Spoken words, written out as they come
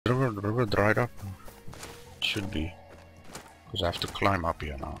the river dried up? Should be. Because I have to climb up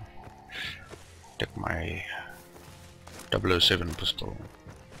here now. Take my 007 pistol.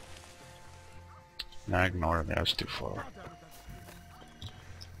 Now ignore me, that's too far.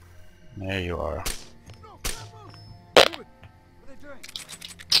 There you are.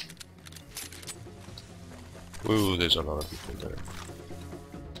 Ooh, there's a lot of people there.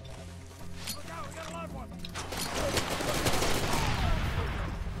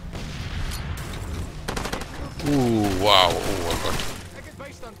 Ooh, wow, oh, I got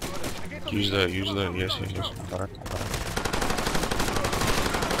it. Use the, yes, I got it.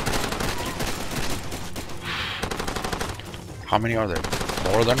 How many are there?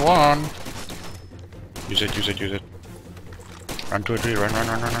 More than one! Use it. Run to a tree, run.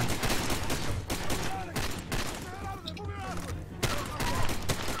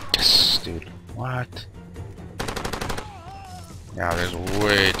 Yes, dude. What? Yeah, there's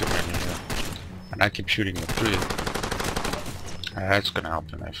way too many here. And I keep shooting the tree. That's gonna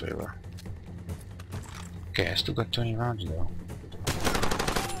help in my favor. Okay, I still got 20 rounds though.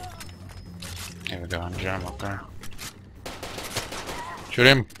 There we go, on jam, okay. Shoot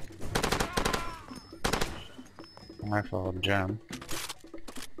him! My fault, jam.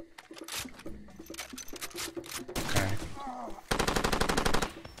 Okay.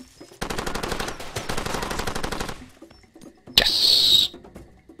 Yes!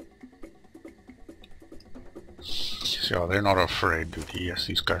 So they're not afraid, dude. Yes,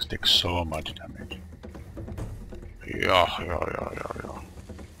 these guys take so much damage. Yeah.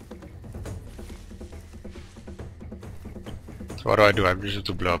 So what do? I just have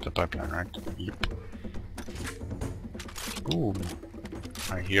to blow up the pipeline, right? Yep. Ooh.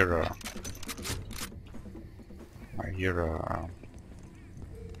 I hear a...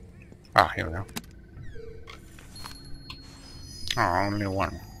 Ah, here we go. Oh, only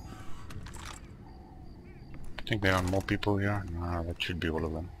one. I think there are more people here. No, that should be all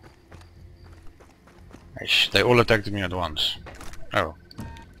of them. They all attacked me at once. Oh.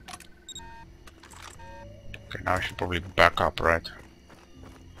 Okay, now I should probably back up, right?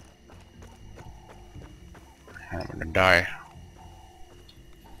 I'm gonna die.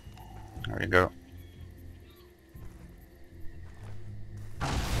 There we go.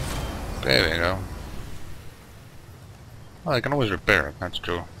 There we go. Well, I can always repair it, that's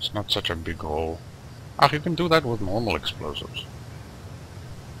true. It's not such a big hole. Ah, you can do that with normal explosives.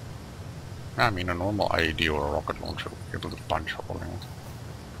 I mean, a normal IED or a rocket launcher will be able to punch a hole in it.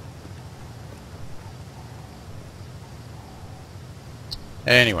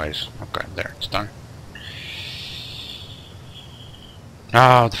 Anyways, okay, there, it's done.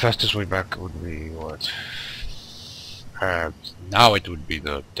 Now, the fastest way back would be what? Now it would be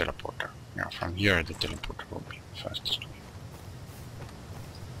the teleporter. Yeah, from here the teleporter will be the fastest way.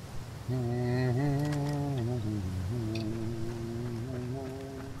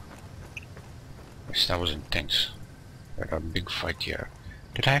 Yes, that was intense. We had a big fight here.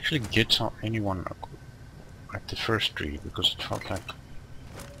 Did I actually get anyone at the first tree? Because it felt like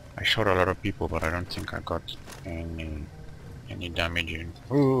I shot a lot of people, but I don't think I got any damage in.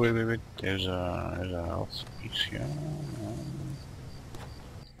 Oh, wait. There's a health piece here.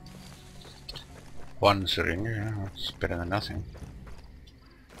 One syringe, yeah, that's better than nothing.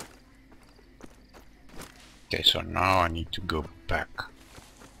 Okay, so now I need to go back.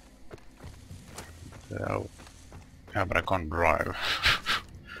 So, yeah, but I can't drive.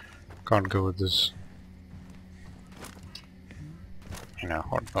 Can't go with this. You know,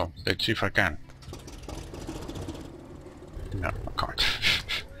 oh, let's see if I can. No, I can't.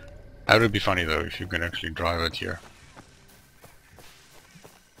 That would be funny though, if you can actually drive it here.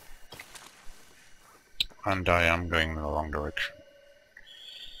 And I am going in the wrong direction.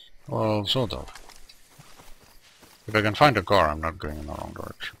 Well, sort of. If I can find a car, I'm not going in the wrong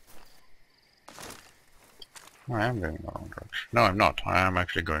direction. I am going in the wrong direction. No, I'm not. I am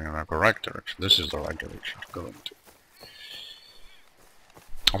actually going in the correct direction. This is the right direction to go into.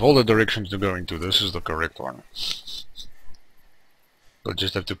 Of all the directions to go into, this is the correct one. You'll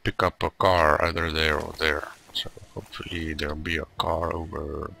just have to pick up a car either there or there. So hopefully there'll be a car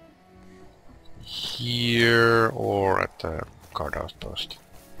over here or at the guard outpost.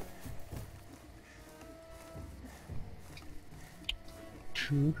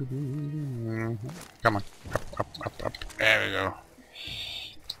 Come on, up. There we go.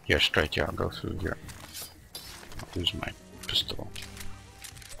 Here, straight, yeah, I'll go through here. I'll use my pistol.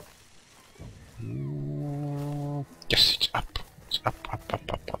 Yes, it's up. It's up.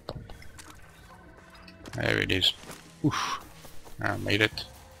 There it is. Oof. I made it.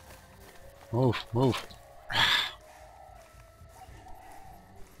 Move.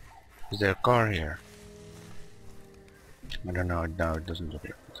 Is there a car here? I don't know. No, it doesn't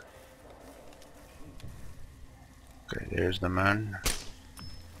appear. Okay, there's the man.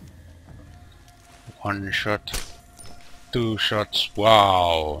 One shot. Two shots.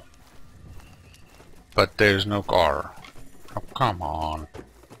 Wow. But there's no car. Oh, come on.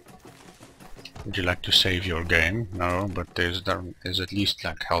 Would you like to save your game? No, but there's at least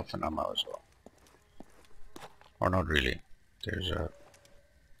like health and ammo as well. Or not really. There's a...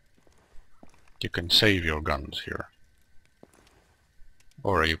 You can save your guns here.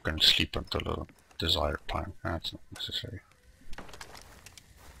 Or you can sleep until a desired time. That's not necessary.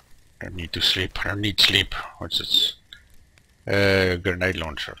 I don't need to sleep. I don't need sleep. What's this? Grenade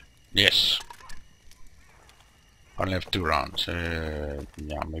launcher. Yes. I only have 2 rounds.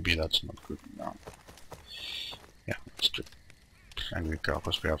 Yeah, maybe that's not good. No. Yeah, that's true. And we go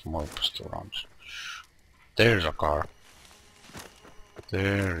because we have more pistol rounds. There's a car.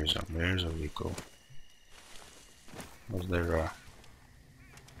 There's a vehicle. Was there a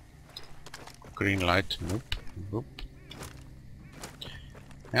green light? Nope. Nope.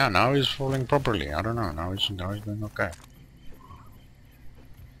 Yeah, now he's falling properly. I don't know. Now he's doing okay.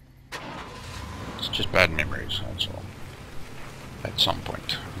 It's just bad memories. That's all. At some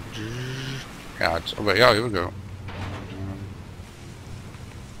point. Yeah, it's over. Yeah, here we go.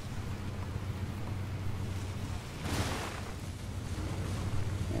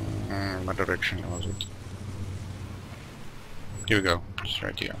 What direction was it? Here we go. It's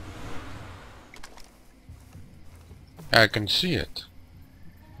right here. I can see it.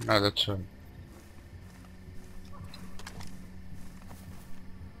 No, that's a...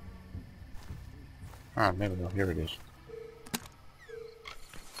 Ah, maybe no, here it is.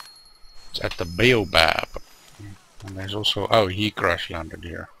 It's at the Baobab. And there's also... Oh, he crash landed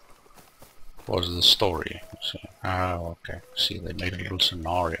here. Was the story. Let's see. Oh, okay. See, they made a little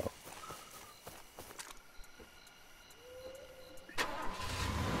scenario.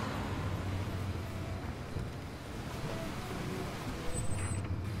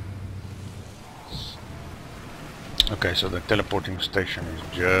 Okay, so the teleporting station is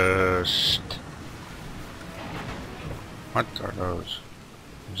just... What are those?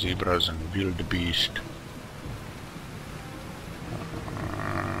 Zebras and wildebeest.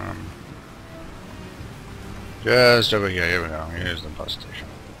 Just over here, here we go. Here's the bus station.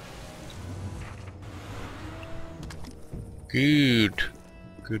 Good.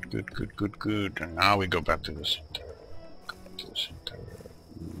 Good. And now we go back to the center. Go back to the center.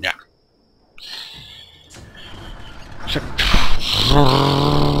 Yeah.